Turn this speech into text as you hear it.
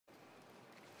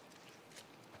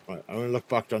Right, I'm gonna look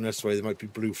back down this way. There might be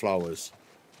blue flowers.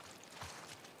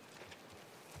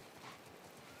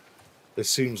 This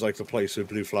seems like the place where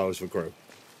blue flowers would grow.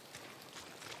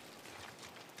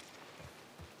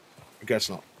 I guess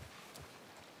not.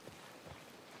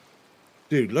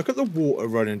 Dude, look at the water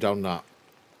running down that.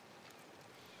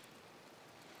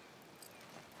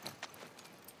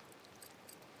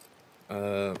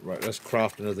 Right, let's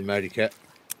craft another medikit.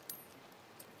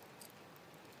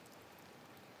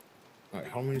 Right,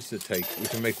 how many does it take? We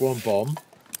can make one bomb.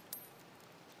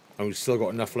 And we've still got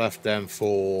enough left then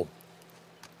for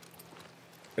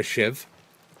a shiv.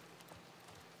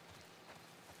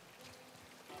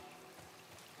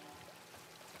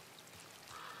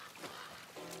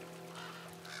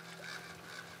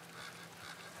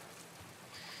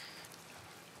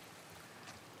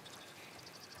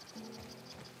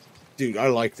 Dude, I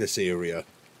like this area.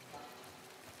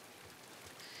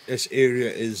 This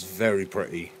area is very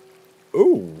pretty.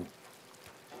 Ooh.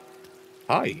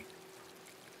 Hi.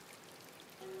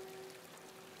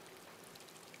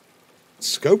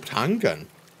 Scoped handgun.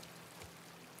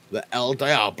 The El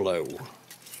Diablo.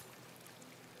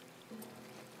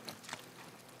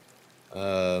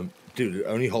 Dude, it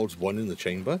only holds one in the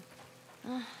chamber.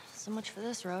 So much for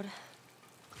this road.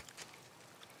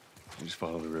 Just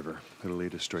follow the river. It'll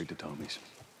lead us straight to Tommy's.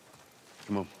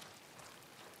 Come on.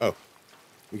 Oh.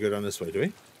 We go down this way, do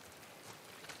we?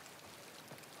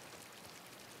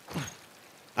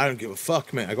 I don't give a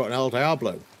fuck, mate. I got an El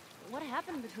Diablo. What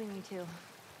happened between you two?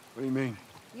 What do you mean?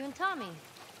 You and Tommy.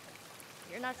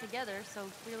 You're not together, so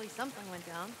clearly something went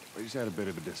down. We just had a bit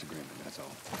of a disagreement, that's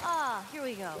all. Ah, here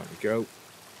we go. Down we go.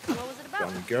 What was it about?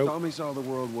 Down we go. Tommy saw the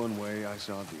world one way, I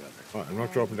saw it the other. Right, I'm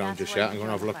not dropping down just yet. I'm going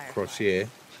to have a look across here.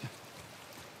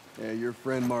 Yeah, your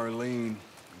friend Marlene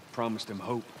promised him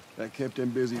hope. That kept him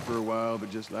busy for a while, but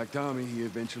just like Tommy, he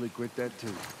eventually quit that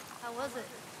too. How was it?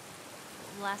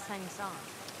 The last time you saw him?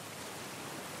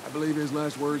 I believe his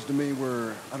last words to me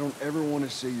were, I don't ever want to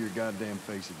see your goddamn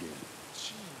face again.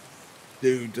 Jeez.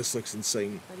 Dude, this looks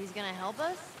insane. But he's gonna help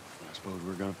us? I suppose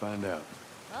we're gonna find out.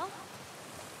 Well,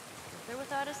 if they're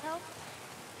without his help,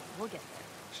 we'll get there.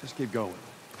 Let's just keep going.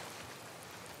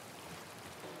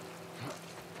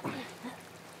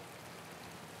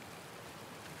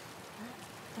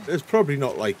 There's probably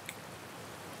not, like,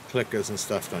 clickers and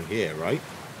stuff down here, right?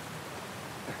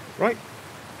 Right?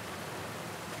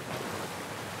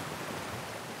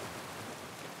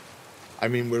 I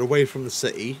mean, we're away from the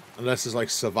city, unless there's, like,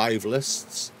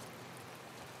 survivalists.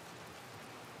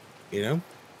 You know?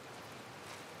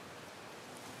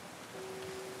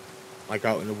 Like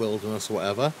out in the wilderness or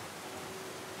whatever.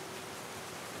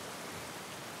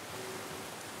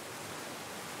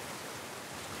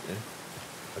 Yeah.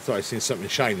 I thought I'd seen something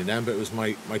shining then, but it was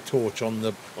my torch on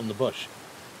the bush.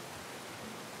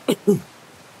 Whoa,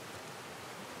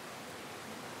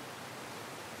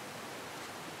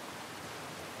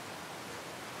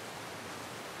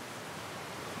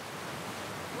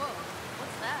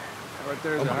 what's that? Right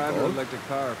there's Oh a my God. hydroelectric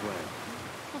power plant.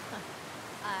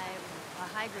 A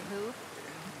hydrant who?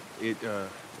 It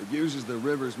uses the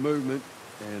river's movement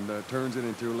and turns it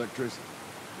into electricity.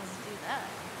 How does it do that?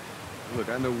 Look,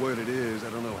 I know what it is. I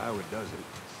don't know how it does it.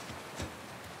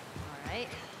 All right.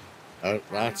 Oh,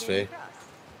 that's How are we fair. getting across?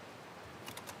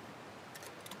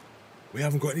 We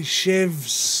haven't got any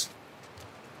shivs.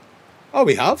 Oh,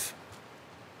 we have.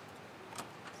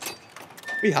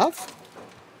 We have.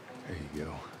 There you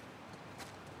go.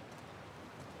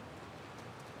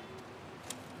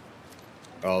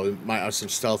 Oh, we might have some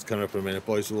stealth coming up in a minute,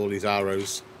 boys, with all these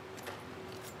arrows.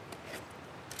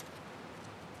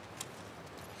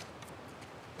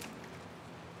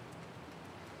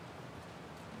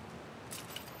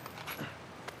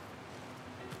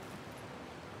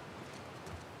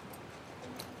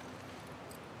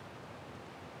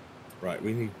 Right,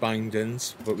 we need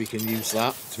bindings, but we can use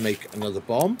that to make another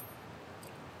bomb.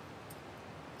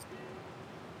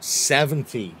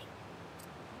 70.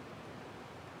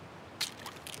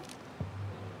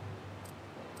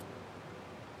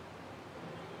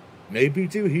 Maybe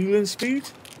do healing speed?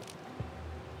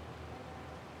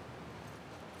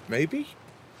 Maybe?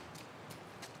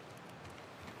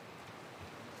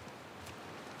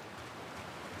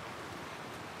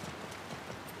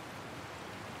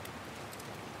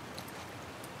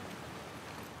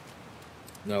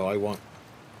 No, I want...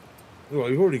 Well,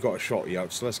 we've already got a shotty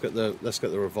out, so let's get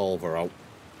the revolver out.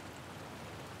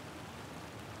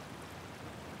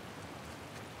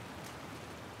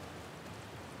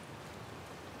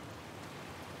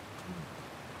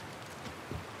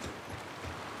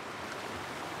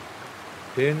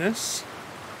 Hearing this?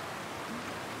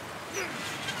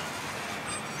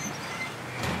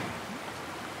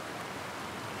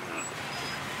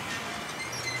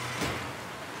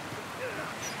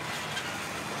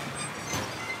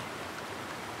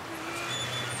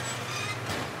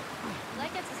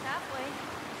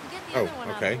 the Oh, other one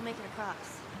okay. up, we'll make it across.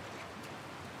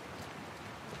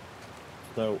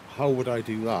 So, how would I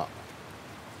do that?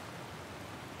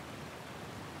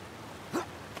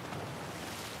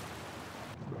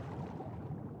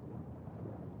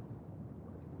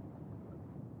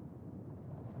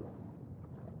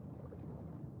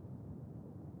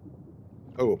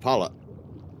 Oh, a pallet.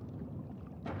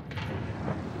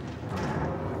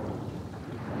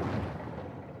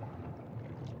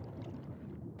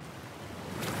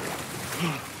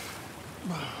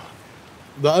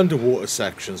 The underwater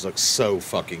sections look so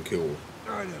fucking cool.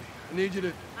 All right, Eddie, I need you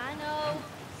to... I know.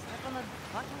 Step on the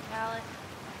fucking pallet.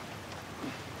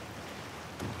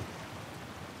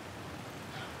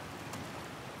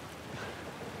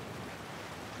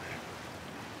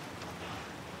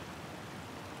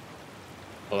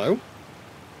 Hello?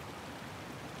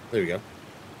 There we go.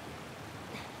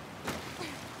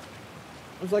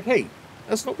 I was like, hey,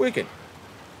 that's not working.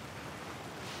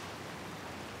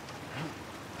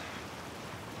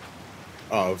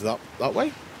 Oh, that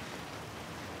way?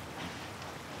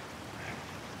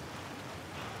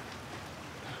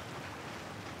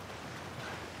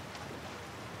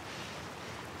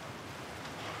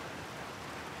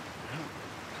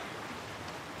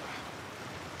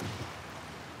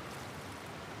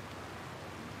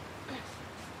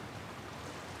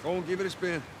 Go on, give it a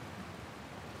spin.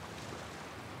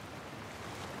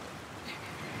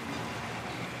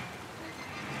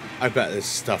 I bet there's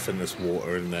stuff in this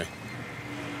water, isn't there?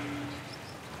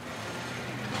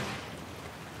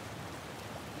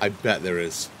 I bet there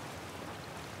is.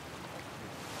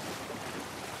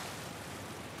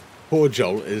 Poor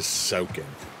Joel is soaking.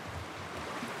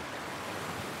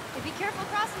 Hey, be careful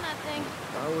crossing that thing.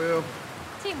 I will.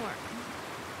 Teamwork.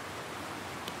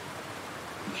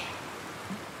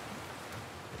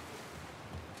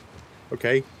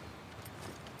 Okay.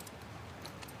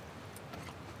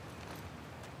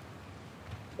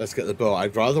 Let's get the bow.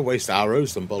 I'd rather waste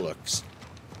arrows than bullets.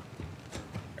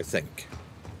 I think.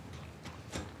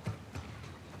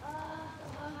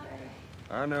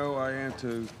 I know, I am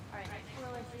too. Alright,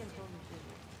 well, let's see him pull me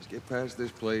Let's get past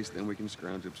this place, then we can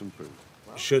scrounge up some food.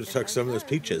 through. Should have took some of those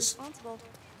Be peaches. responsible.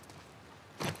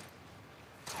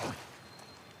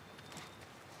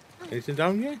 Anything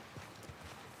down here?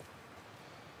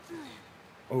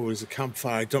 Oh, there's a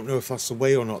campfire. I don't know if that's the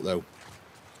way or not, though.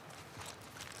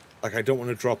 Like, I don't want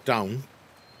to drop down.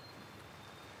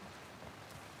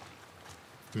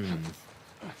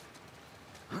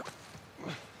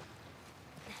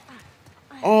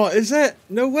 Oh, is it?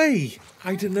 No way.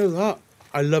 I didn't know that.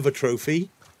 I love a trophy.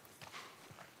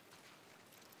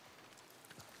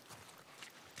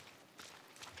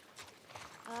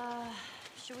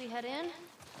 Should we head in?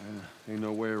 Ain't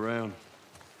no way around.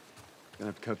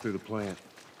 Gonna have to cut through the plant.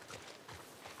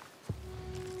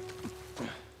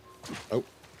 Oh.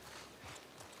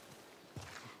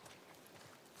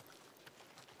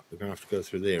 We're going to have to go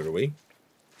through there, are we?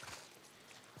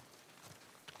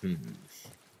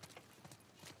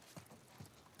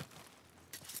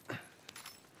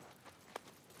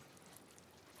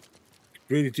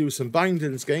 Really do some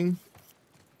bindings, game.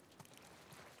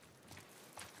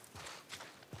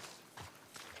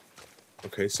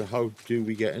 Okay, so how do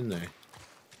we get in there?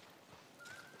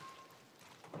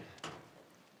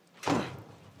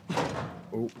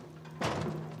 Oh.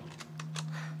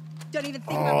 Don't even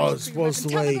think Oh, about this was the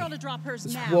Tell way. the girl to drop hers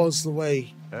This now. was the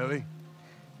way. Ellie,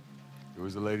 do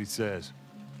as the lady says.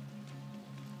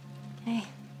 Hey.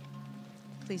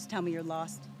 Please tell me you're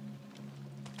lost.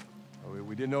 Oh,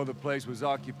 we didn't know the place was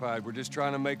occupied. We're just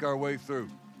trying to make our way through.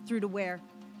 Through to where?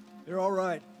 They're all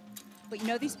right. But you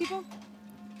know these people?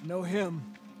 Know him.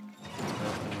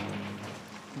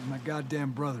 He's my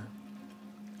goddamn brother.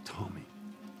 Tommy.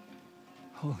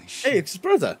 Holy shit. Hey, it's his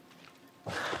brother.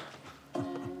 How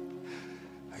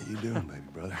you doing, baby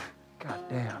brother?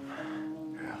 Goddamn.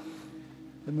 Yeah.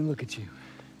 Let me look at you.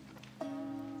 You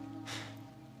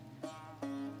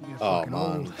get Oh, fucking man.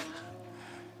 old.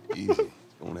 Easy.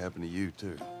 It's going to happen to you,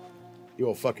 too.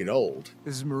 You're fucking old.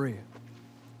 This is Maria.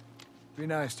 Be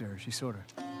nice to her. She sort of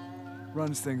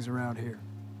runs things around here.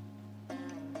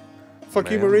 Fuck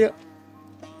you, Man. Maria.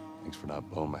 Thanks for not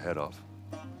blowing my head off.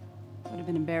 Would have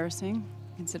been embarrassing,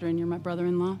 considering you're my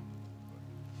brother-in-law.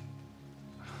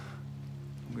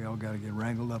 We all got to get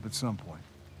wrangled up at some point.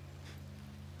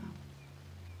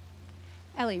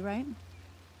 Ellie, right?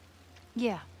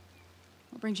 Yeah.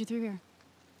 What brings you through here?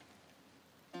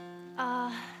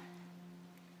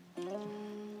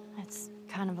 That's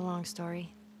kind of a long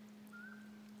story.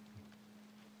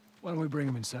 Why don't we bring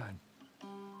him inside?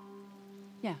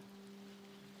 Yeah.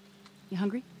 You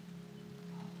hungry?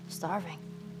 Starving.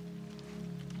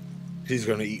 He's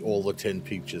going to eat all the tin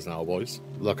peaches now, boys.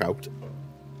 Look out.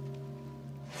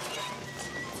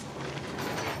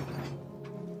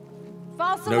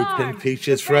 False No alarm! tin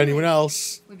peaches for anyone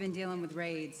else. We've been dealing with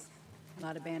raids. A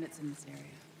lot of bandits in this area.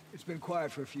 It's been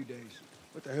quiet for a few days.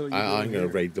 What the hell are you I'm doing going to here?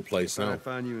 raid the place Thought now. I'd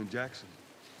find you in Jackson.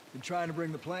 Been trying to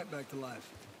bring the plant back to life.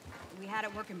 We had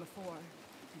it working before,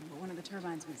 but one of the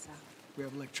turbines went south. We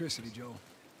have electricity, Joel.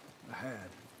 I had.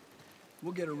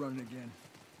 We'll get her running again.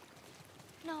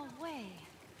 No way.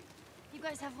 You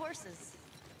guys have horses.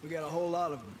 We got a whole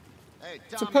lot of them. Hey,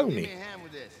 It's a Tommy, pony. give me a hand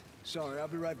with this. Sorry, I'll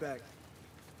be right back.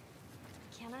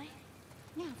 Can I?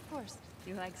 Yeah, of course.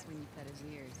 He likes when you cut his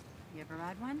ears. You ever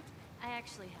ride one? I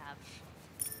actually have.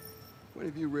 When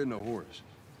have you ridden a horse?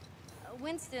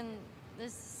 Winston,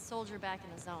 this soldier back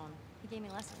in the zone, he gave me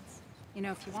lessons. You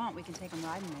know, if you want, we can take him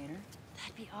riding later.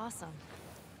 That'd be awesome.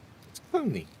 It's a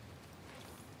pony.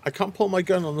 I can't pull my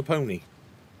gun on the pony.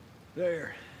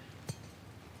 There.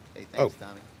 Hey, thanks, Oh.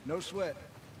 Tommy. No sweat.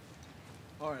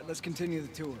 All right, let's continue the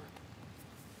tour.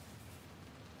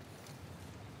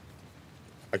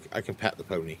 I can pet the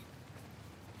pony.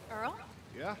 Earl?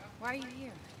 Yeah? Why are you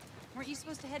here? Weren't you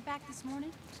supposed to head back this morning?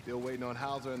 Still waiting on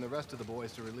Hauser and the rest of the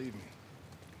boys to relieve me.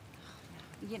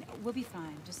 You know, we'll be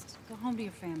fine. Just go home to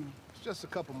your family. It's just a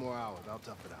couple more hours. I'll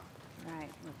tough it out. Right,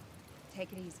 look,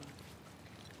 take it easy.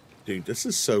 Dude, this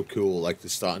is so cool. Like, they're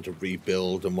starting to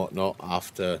rebuild and whatnot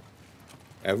after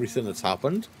everything that's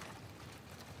happened.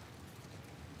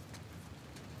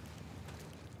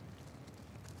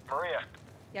 Maria,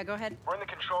 Yeah, go ahead. we're in the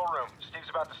control room. Steve's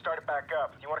about to start it back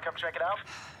up. You want to come check it out?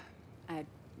 I'd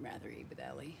rather eat with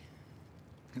Ellie.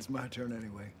 It's my turn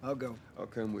anyway. I'll go. I'll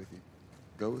come with you.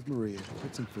 Go with Maria.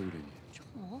 Put some food in you.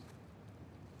 Joel?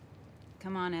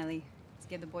 Come on, Ellie. Let's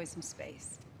give the boys some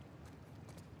space.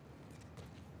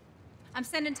 I'm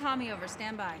sending Tommy over.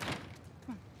 Stand by.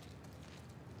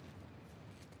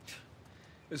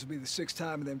 This will be the 6th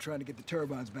time of them trying to get the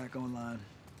turbines back online.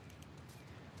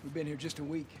 We've been here just a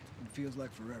week, and it feels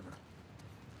like forever.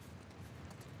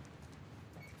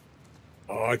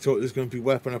 Oh, I thought there was going to be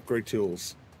weapon upgrade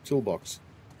tools. Toolbox.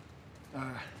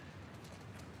 I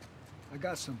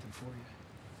got something for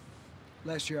you.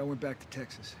 Last year I went back to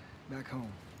Texas, back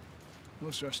home.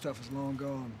 Most of our stuff is long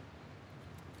gone.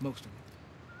 Most of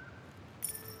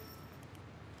it.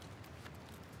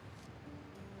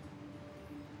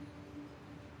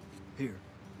 Here.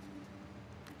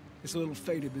 It's a little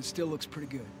faded, but it still looks pretty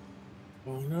good.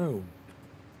 Oh, no.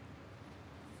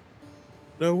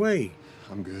 No way.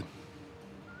 I'm good.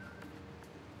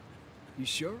 You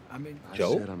sure? I mean,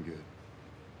 Joel? I said I'm good.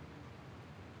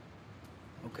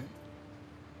 okay.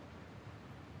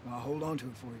 I'll hold on to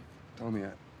it for you. Tommy,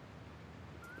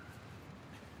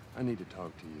 I need to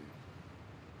talk to you.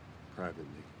 Privately.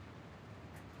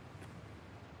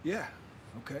 Yeah,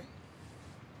 okay.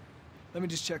 Let me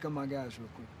just check on my guys real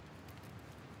quick.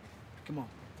 Come on.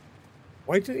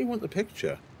 Why didn't he want the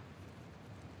picture?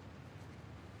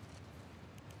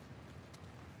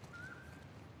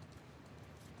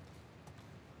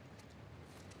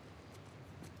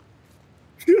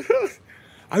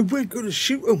 I weren't going to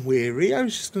shoot him, Weary. I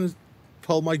was just going to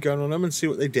pull my gun on them and see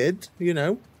what they did, you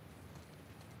know.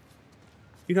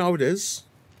 You know how it is.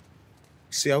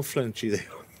 See how flinchy they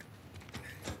are.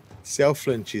 See how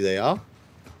flinchy they are.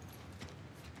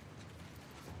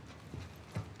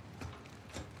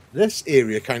 This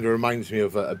area kind of reminds me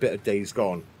of a bit of Days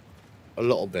Gone. A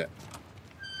little bit.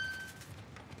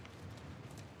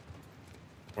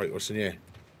 Right, what's in here?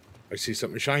 I see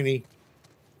something shiny.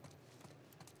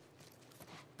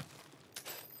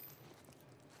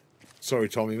 Sorry,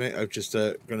 Tommy, mate. I'm just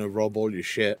gonna rob all your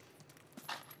shit.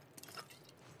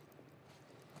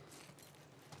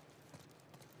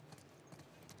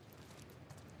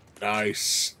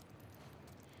 Nice.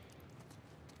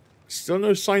 Still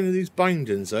no sign of these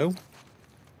bindings, though.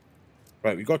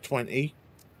 Right, we got 20.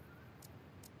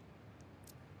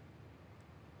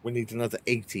 We need another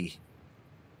 80.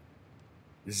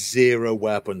 0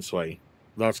 weapon sway.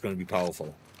 That's going to be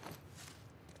powerful.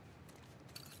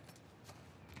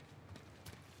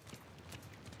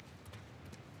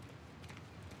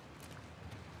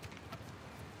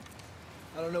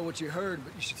 I don't know what you heard,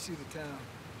 but you should see the town.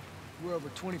 We're over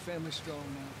 20 families strong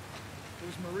now. It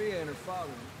was Maria and her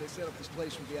father. They set up this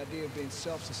place with the idea of being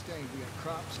self-sustained. We got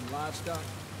crops and livestock.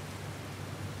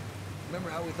 Remember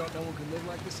how we thought no one could live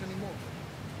like this anymore?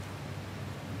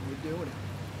 We're doing it.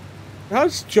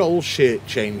 How's Joel's shit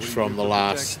changed What do you from do the for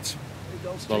last protection? Hey,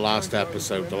 don't the stick last turns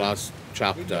episode, the perimeter. last We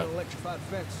chapter? got an electrified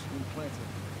fence when we planted.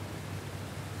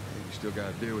 Hey, you still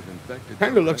got to deal with infected.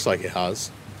 Kind of looks like it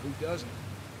has. Who doesn't?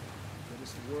 But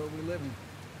it's the world we live in.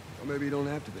 Or maybe you don't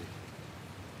have to be.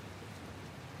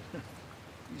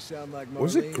 You sound like Marlene.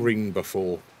 Was it green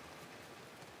before?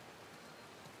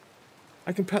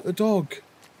 I can pet the dog.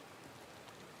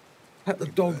 Pet the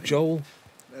dog, Joel.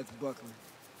 That's Buckley.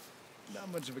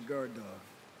 Not much of a guard dog.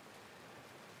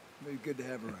 But he's good to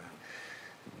have around.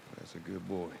 That's a good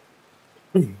boy.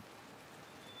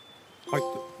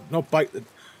 Not bite the...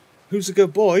 Who's a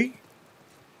good boy?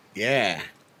 Yeah.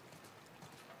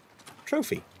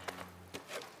 Trophy.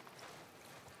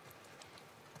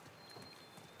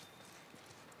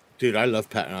 Dude, I love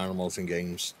petting animals in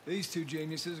games. These two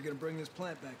geniuses are gonna bring this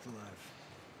plant back to life.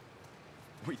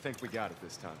 We think we got it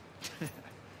this time.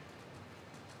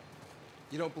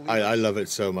 You don't believe I us? love it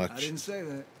so I much. didn't say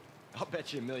that. I'll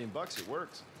bet you $1 million it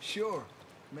works. Sure.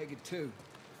 Make it 2.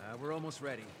 We're almost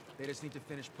ready. They just need to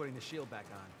finish putting the shield back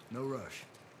on. No rush.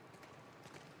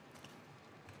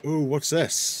 Ooh, what's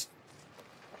this?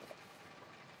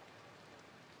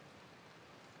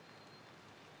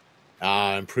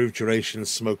 Ah, improved duration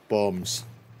smoke bombs.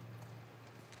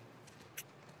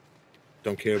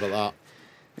 Don't care about that.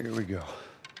 Here we go.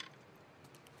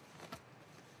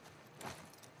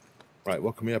 Right,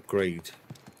 what can we upgrade?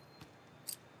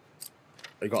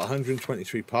 I got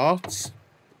 123 parts.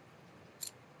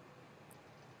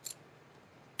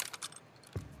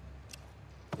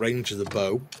 Range of the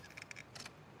bow.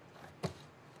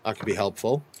 That could be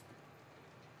helpful.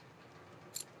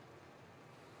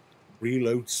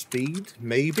 Reload speed,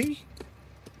 maybe?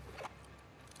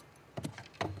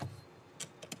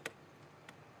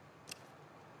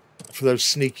 For those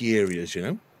sneaky areas, you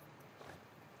know?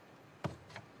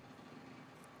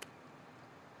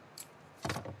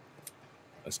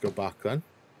 Let's go back then.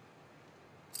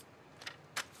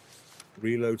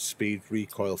 Reload speed,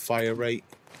 recoil, fire rate.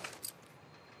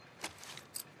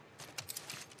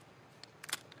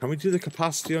 Can we do the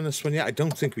capacity on this one yet? I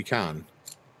don't think we can.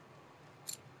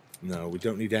 No, we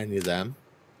don't need any of them.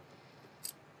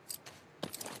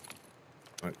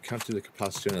 Right, can't do the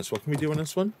capacity on this. What can we do on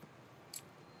this one?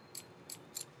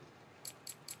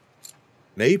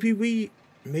 Maybe we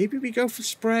go for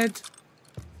spread.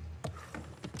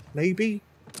 Maybe.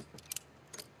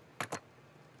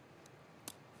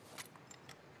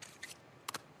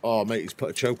 Oh, mate, he's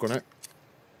put a choke on it.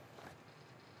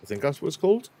 I think that's what it's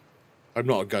called. I'm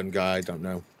not a gun guy, I don't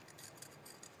know.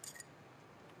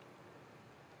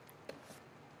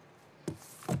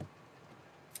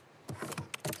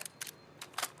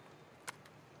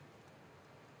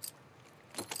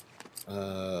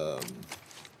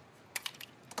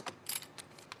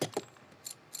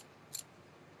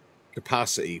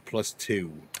 Capacity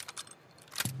 +2.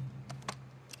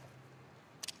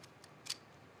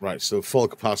 Right, so full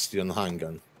capacity on the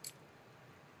handgun.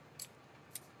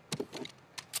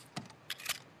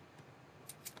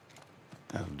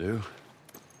 That'll do.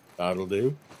 That'll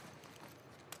do.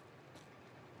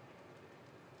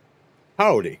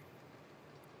 Howdy.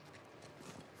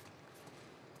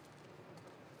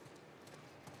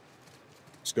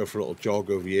 Let's go for a little jog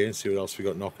over here and see what else we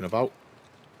got knocking about.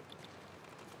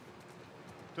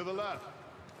 To the left.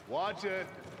 Watch it.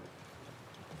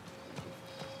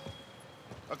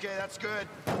 Okay, that's good.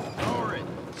 Lower it.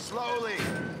 Slowly.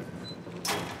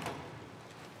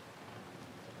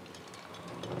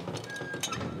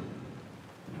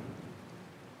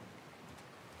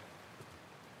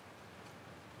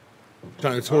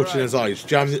 Trying to torch in his eyes.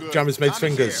 Jam his mate's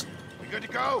fingers. We good to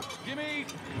go? Give me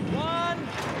 1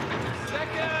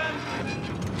 second.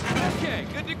 Okay,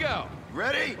 good to go.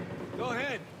 Ready? Go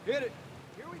ahead. Hit it.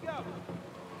 Here we go.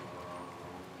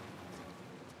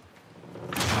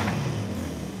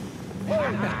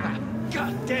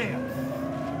 God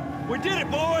damn. We did it,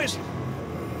 boys.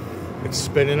 It's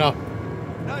spinning up.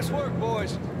 Nice work,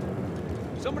 boys.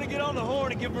 Somebody get on the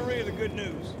horn and give Maria the good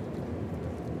news.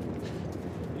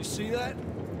 You see that?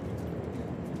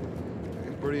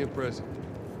 It's pretty impressive.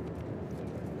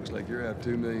 Looks like you're out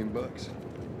 $2 million.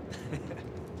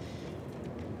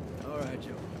 All right,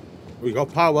 Joe. We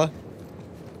got power.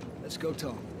 Let's go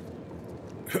talk.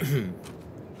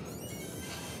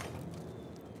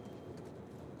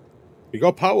 We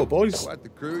got power, boys. Quite the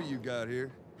crew you got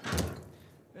here.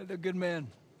 Yeah, they're good men.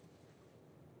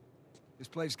 This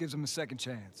place gives them a second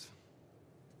chance.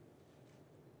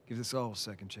 Gives us all a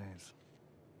second chance.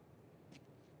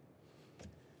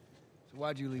 So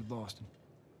why'd you leave Boston?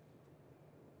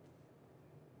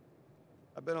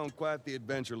 I've been on quite the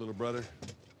adventure, little brother.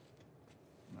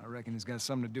 I reckon it's got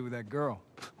something to do with that girl.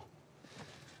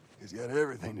 It's got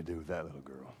everything to do with that little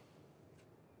girl.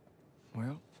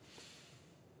 Well,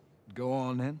 go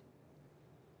on then.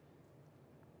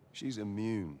 She's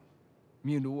immune.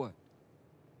 Immune to what?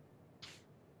 Oh,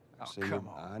 I've seen come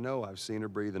her, on. I know, I've seen her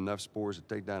breathe enough spores to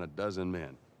take down 12 men.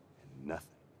 And nothing.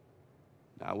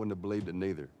 I wouldn't have believed it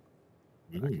neither.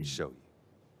 I can show you.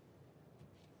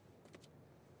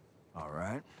 All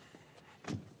right.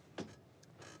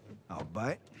 I'll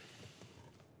bite.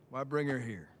 Why bring her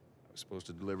here? I was supposed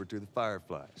to deliver to the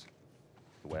Fireflies.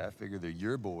 The way I figure they're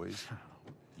your boys.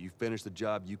 You finish the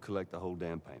job, you collect the whole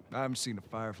damn payment. I haven't seen a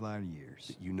Firefly in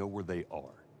years. You know where they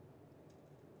are.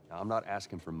 Now, I'm not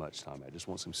asking for much, Tommy. I just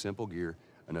want some simple gear,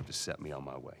 enough to set me on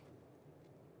my way.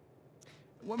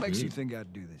 What makes you think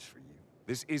I'd do this for you?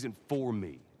 This isn't for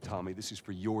me, Tommy. This is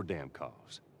for your damn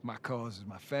cause. My cause is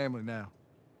my family now.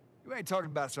 You ain't talking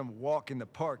about some walk in the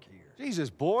park here. Jesus,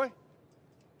 boy.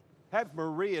 Have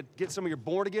Maria get some of your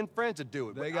born-again friends to do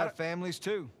it. They got families,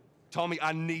 too. Tommy,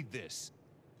 I need this.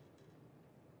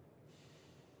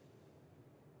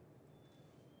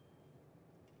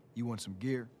 You want some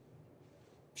gear?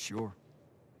 Sure.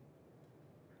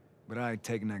 But I ain't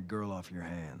taking that girl off your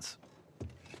hands.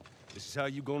 This is how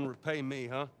you gonna repay me,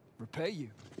 huh? Repay you?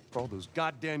 For all those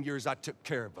goddamn years I took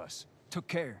care of us. Took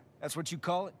care? That's what you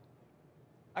call it?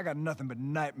 I got nothing but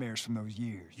nightmares from those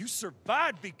years. You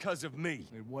survived because of me.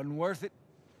 It wasn't worth it?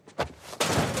 I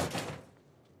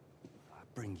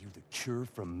bring you the cure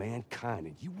from mankind,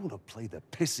 and you want to play the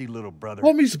pissy little brother.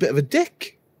 Tommy's a bit of a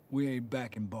dick. We ain't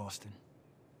back in Boston.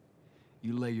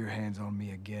 You lay your hands on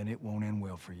me again, it won't end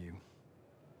well for you.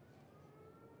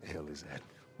 The hell is that?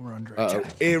 We're under attack.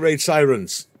 Air raid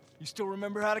sirens. You still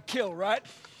remember how to kill, right?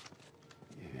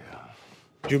 Yeah.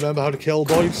 Do you remember how to kill,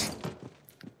 boys?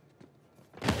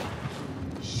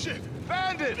 Shit!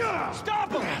 Bandit!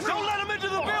 Stop him! Don't let him into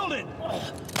the building!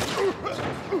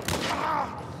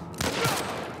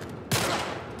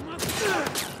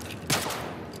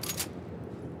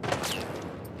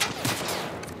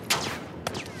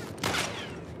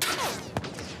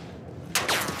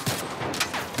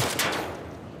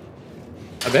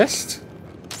 I missed.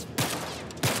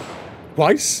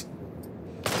 Twice.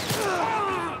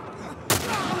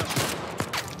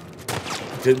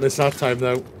 Didn't miss that time,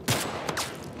 though.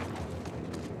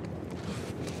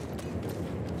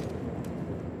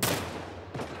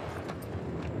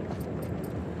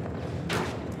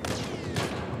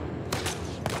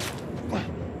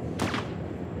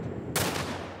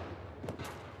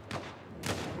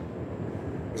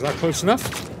 Is that close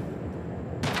enough?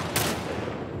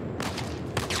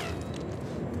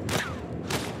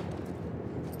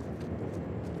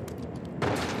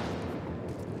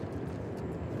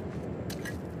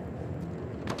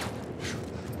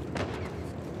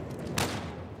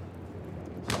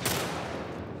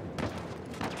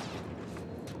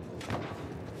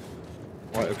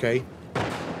 Right, okay.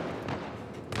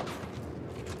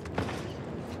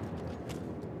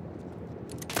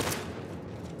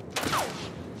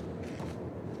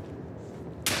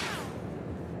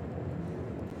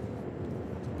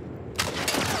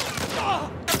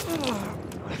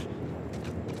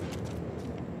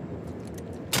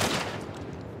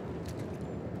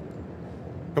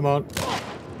 Come on.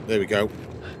 There we go.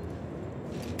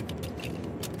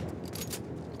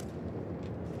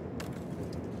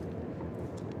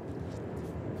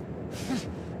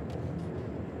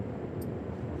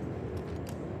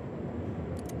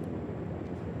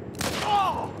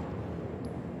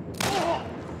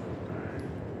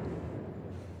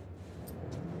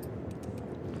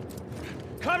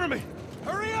 Cover me!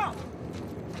 Hurry up!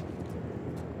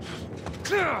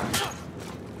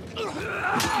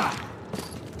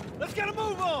 Let's get a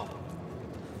move on!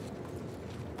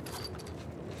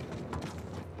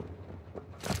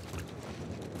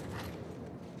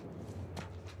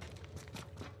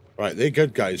 Right, they're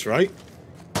good guys, right?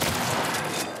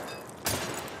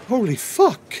 Holy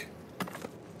fuck!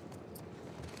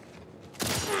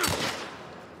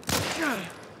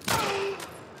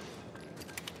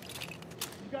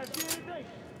 You guys see anything?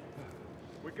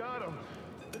 We got him.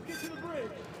 Let's get to the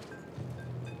bridge.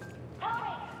 Tommy!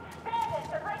 Bandits!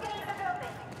 They're breaking into the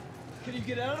building! Can you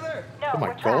get out of there? No, Oh my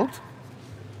we're god. trapped.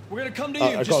 We're gonna come to you.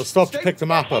 I Just gotta stop to stay- pick the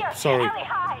map Here, up, sorry. Ellie,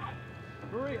 hide!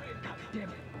 Maria, God damn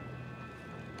it.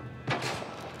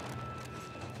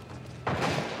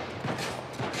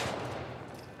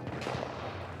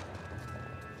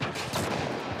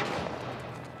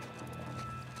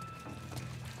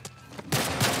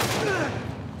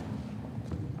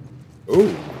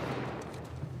 Ooh.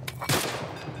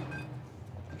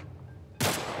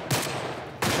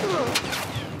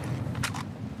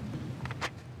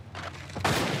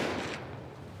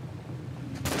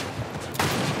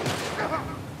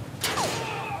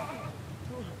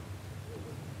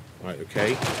 Right,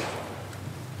 okay.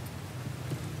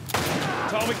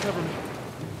 Tommy, cover me.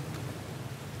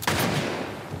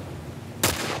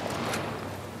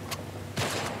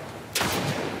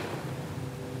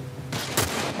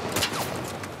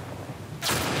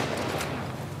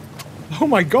 Oh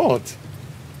my god.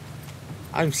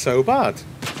 I'm so bad.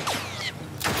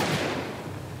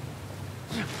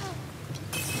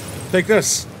 Take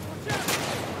this.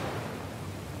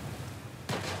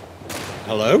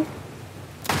 Hello?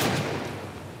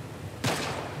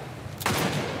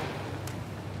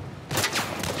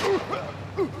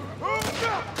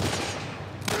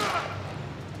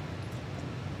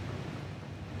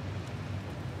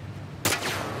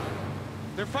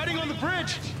 They're fighting on the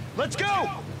bridge! Let's go!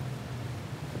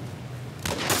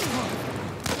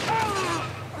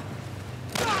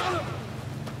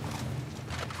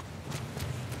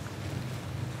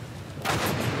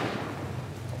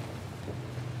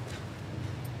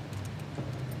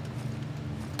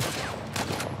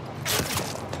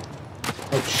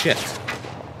 Oh shit.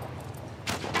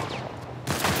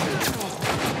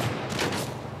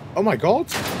 Oh my god.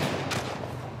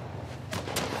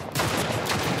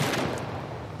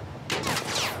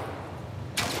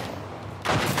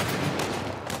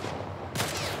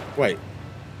 Wait,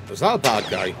 was that a bad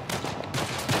guy?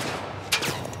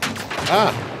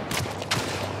 Ah.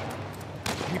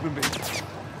 Keep him busy.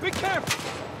 Be careful!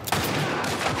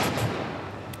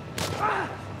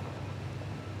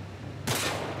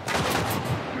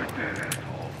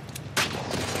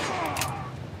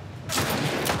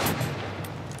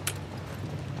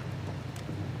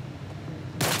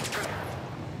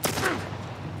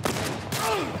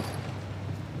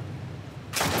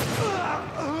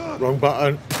 Wrong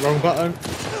button. Wrong button.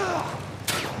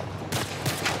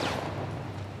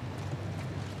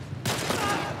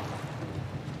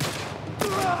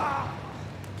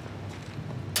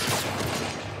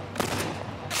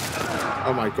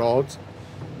 Oh my god.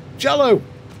 Jello!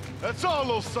 That's all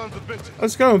those sons of bitches.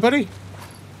 How's it going, buddy?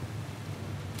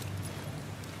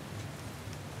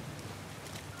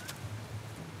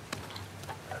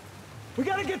 We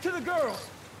gotta get to the girls.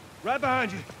 Right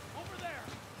behind you.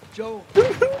 Joe,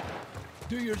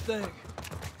 do your thing.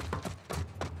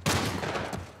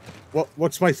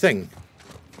 What's my thing?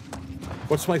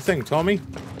 What's my thing, Tommy?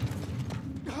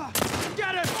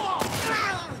 Get it!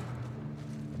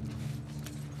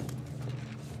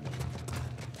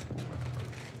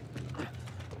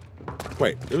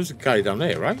 Wait, there was a guy down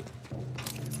there, right?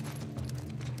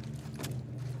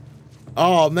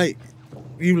 Oh, mate,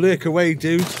 you lurk away,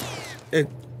 dude.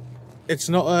 It's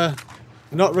not a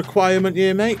requirement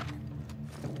here, mate.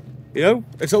 You know,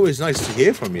 it's always nice to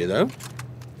hear from you, though.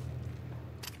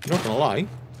 Not gonna lie.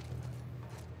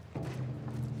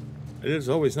 It is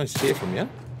always nice to hear from you.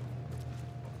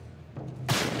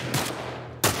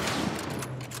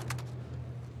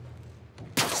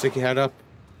 Stick your head up.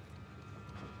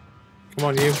 Come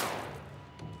on, you.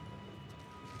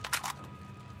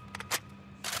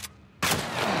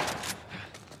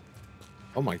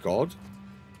 Oh my god.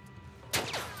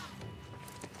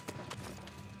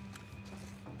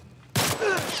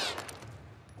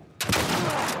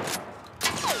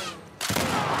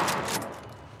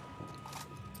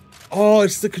 Oh,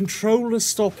 it's the controller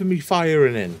stopping me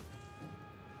firing in.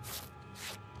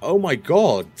 Oh my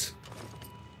god.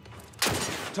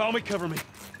 Tommy, cover me.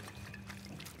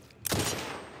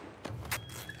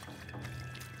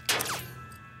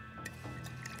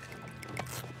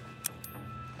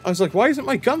 I was like, why isn't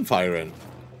my gun firing?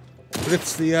 But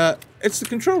it's the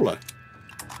controller.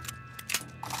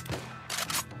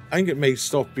 I think it may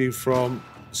stop you from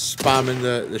spamming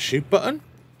the shoot button.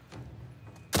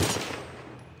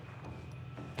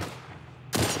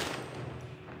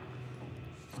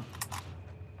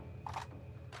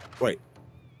 Wait.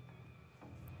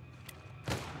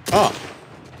 Ah.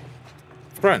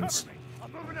 Friends.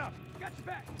 I'm moving up. Got your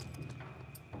back.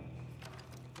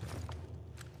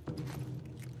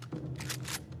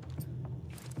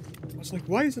 I was like,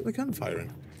 why isn't the gun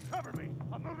firing? Cover me.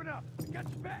 I'm moving up. Got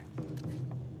your back.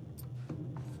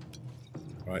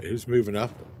 Right, who's moving up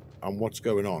and what's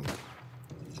going on?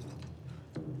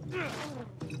 Cover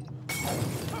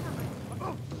me.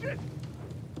 Oh, shit.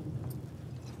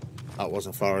 That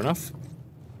wasn't far enough.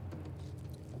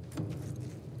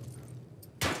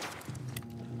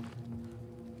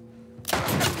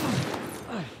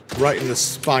 Right in the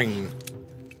spine.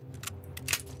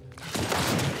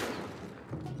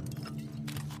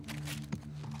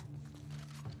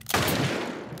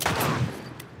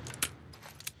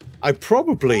 I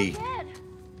probably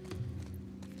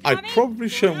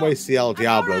shouldn't waste the El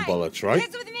Diablo bullets, right?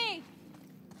 Kids with me.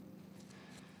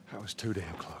 That was too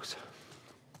damn close.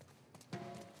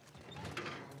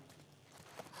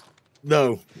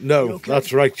 No,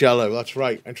 that's right, Jello, that's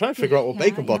right. I'm trying to figure out what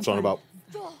Bacon Bot's on about.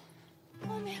 Oh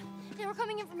man, they were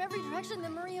coming in from from every direction.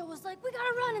 Then Maria was like, "We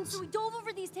gotta run!" And so we dove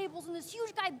over these tables, and this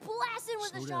huge guy blasted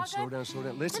with a shotgun. Slow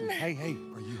down. Listen, hey,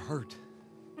 are you hurt?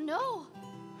 No.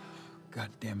 God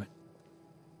damn it.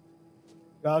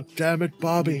 God damn it,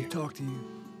 Bobby. Talk to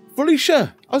you.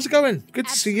 Felicia, how's it going? Good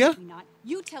to see you. Absolutely not.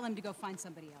 You tell him to go find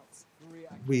somebody else.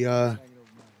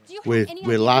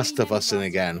 We're Last of Us in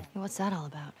again. What's that all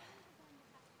about?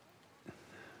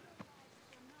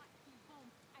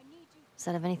 Does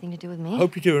that have anything to do with me?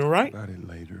 Hope you're doing all right. About it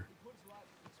later.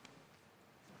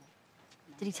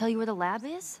 Did he tell you where the lab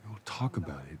is? We'll talk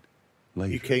about it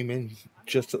later. You came in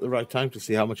just at the right time to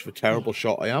see how much of a terrible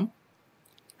shot I am.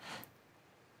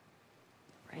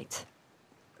 Right.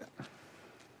 It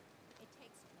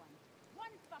takes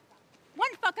one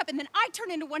fuck up, and then I turn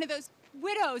into one of those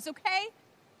widows, okay?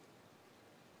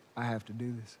 I have to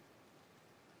do this.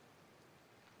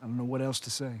 I don't know what else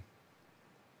to say.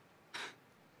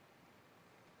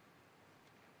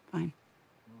 Fine.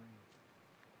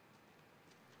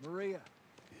 Maria.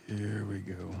 Here we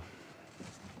go.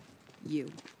 You.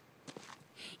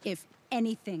 If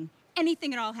anything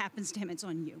at all happens to him, it's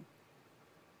on you.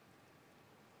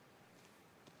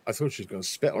 I thought she was going to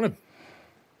spit on him.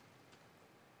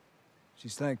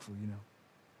 She's thankful, you know.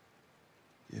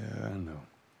 Yeah, I know.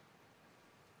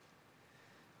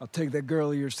 I'll take that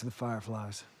girl of yours to the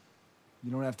Fireflies.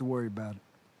 You don't have to worry about it.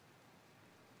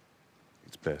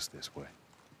 It's best this way.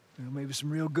 Well, maybe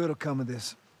some real good will come of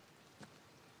this.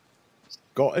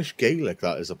 Scottish Gaelic,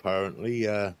 that is apparently,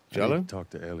 Jello.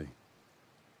 Talk to Ellie.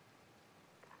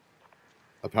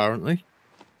 Apparently.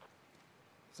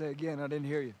 Say again, I didn't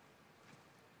hear you.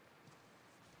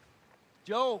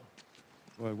 Joe!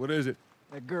 What is it?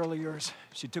 That girl of yours.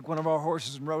 She took one of our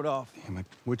horses and rode off. Damn it.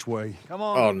 Which way? Come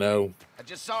on. Oh, no. I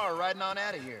just saw her riding on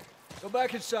out of here. Go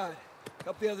back inside.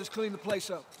 Help the others clean the place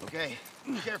up. Okay,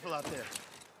 be careful out there.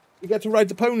 You get to ride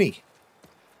the pony.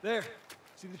 There.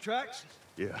 See the tracks?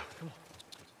 Yeah.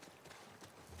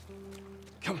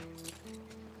 Come on.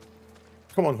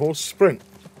 Come on, horse, sprint.